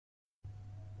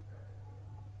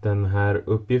Den här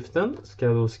uppgiften ska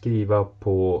jag då skriva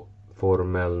på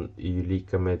formeln y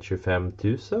lika med 25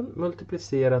 000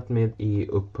 multiplicerat med e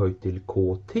upphöjt till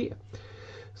kt.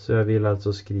 Så jag vill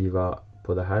alltså skriva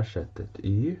på det här sättet.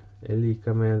 Y är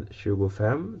lika med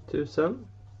 25 000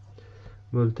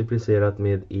 multiplicerat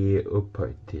med e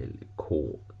upphöjt till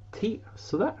kt.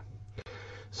 Sådär.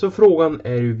 Så frågan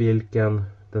är ju vilken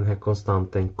den här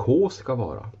konstanten k ska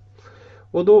vara.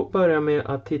 Och då börjar jag med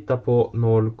att titta på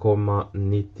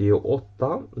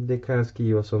 0,98. Det kan jag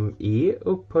skriva som e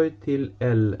upphöjt till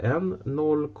ln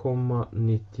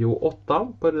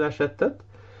 0,98 på det där sättet.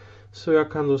 Så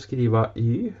jag kan då skriva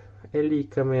y är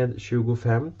lika med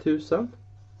 25 000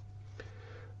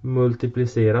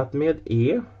 multiplicerat med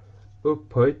e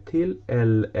upphöjt till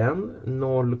ln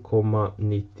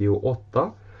 0,98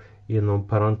 inom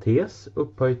parentes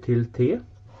upphöjt till t.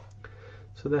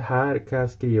 Så det här kan jag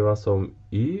skriva som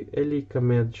y är lika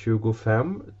med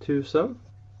 25 000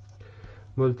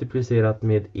 multiplicerat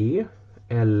med e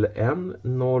ln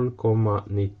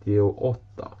 0,98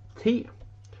 t.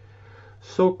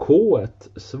 Så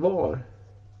k1 svar.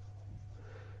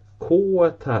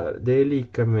 K1 här, det är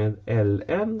lika med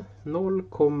ln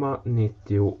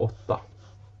 0,98.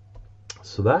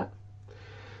 Sådär.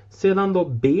 Sedan då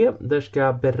b, där ska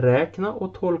jag beräkna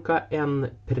och tolka n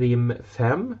prim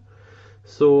 5.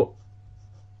 Så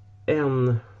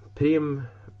n prim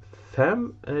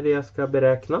 5 är det jag ska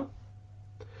beräkna.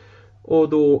 Och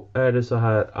då är det så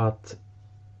här att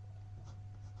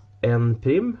n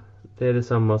prim, det är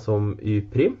detsamma som y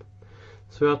prim.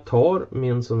 Så jag tar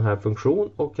min sån här funktion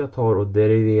och jag tar och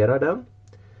deriverar den.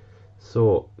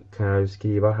 Så kan jag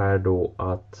skriva här då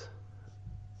att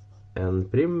n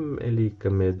prim är lika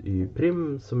med y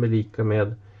prim som är lika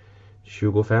med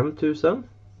 25 000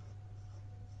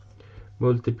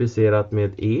 multiplicerat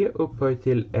med e upphöjt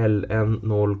till ln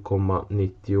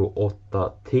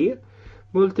 0,98 t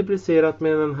multiplicerat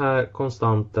med den här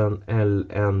konstanten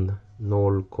ln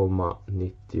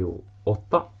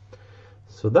 0,98.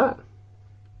 Sådär.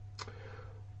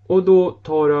 Och då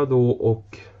tar jag då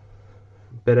och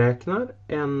beräknar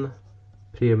n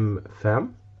prim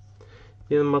 5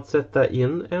 genom att sätta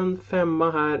in en 5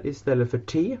 här istället för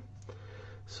t.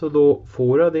 Så då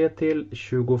får jag det till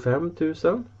 25 000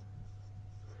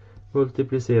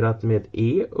 multiplicerat med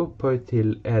e upphöjt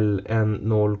till ln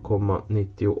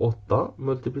 0,98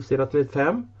 multiplicerat med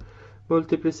 5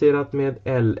 multiplicerat med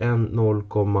ln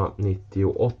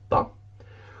 0,98.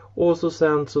 Och så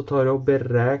sen så tar jag och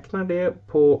beräknar det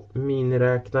på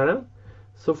miniräknaren.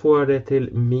 Så får jag det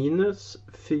till minus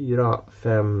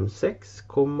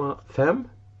 456,5.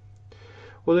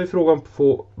 Och då är frågan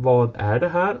på vad är det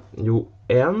här? Jo,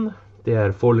 n, det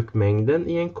är folkmängden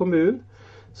i en kommun.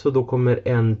 Så då kommer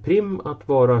n prim att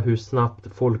vara hur snabbt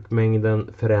folkmängden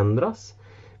förändras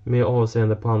med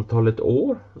avseende på antalet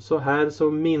år. Så här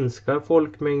så minskar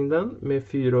folkmängden med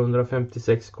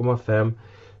 456,5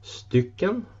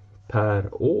 stycken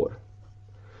per år.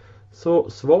 Så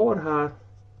svar här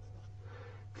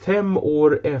 5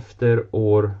 år efter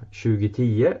år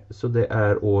 2010, så det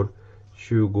är år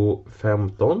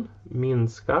 2015,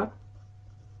 minskar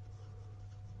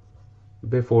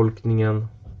befolkningen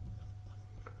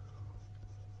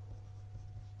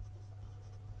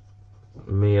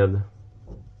med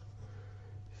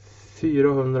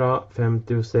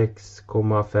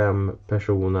 456,5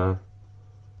 personer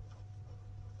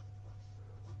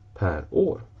per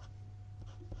år.